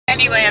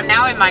Anyway, I'm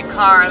now in my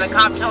car. The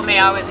cop told me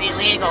I was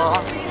illegal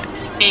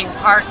being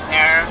parked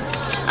there,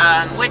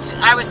 which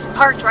I was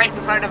parked right in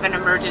front of an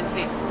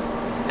emergency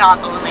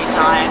stop only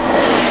sign.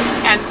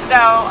 And so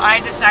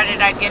I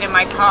decided I'd get in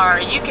my car.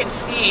 You can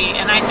see,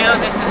 and I know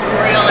this is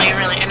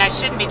really, and I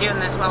shouldn't be doing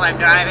this while I'm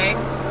driving,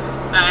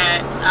 but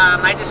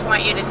I just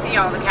want you to see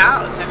all the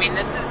cows. I mean,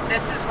 this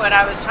is what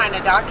I was trying to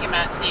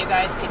document so you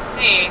guys could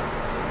see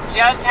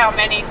just how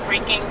many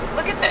freaking,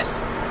 look at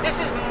this.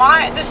 This is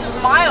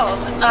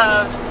miles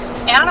of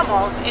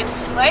animals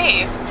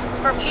enslaved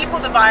for people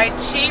to buy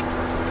cheap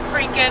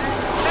freaking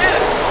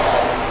food.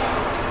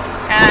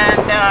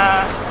 And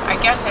I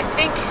guess I'm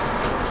thinking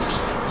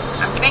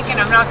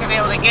I'm not going to be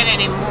able to get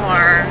any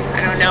more. I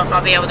don't know if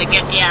I'll be able to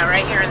get, yeah,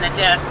 right here in the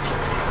dip.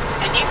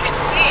 And you can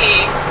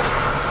see,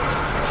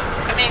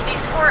 I mean, these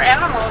poor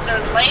animals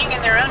are laying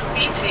in their own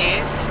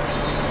feces.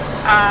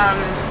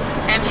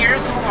 And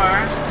here's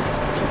more.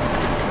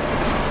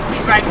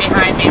 He's right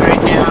behind me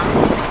right now.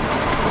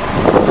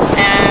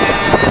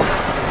 And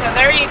so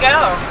there you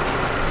go.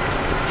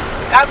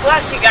 God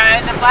bless you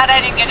guys. I'm glad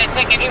I didn't get a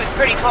ticket. He was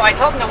pretty cool. I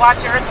told him to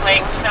watch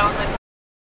Earthlings, so let's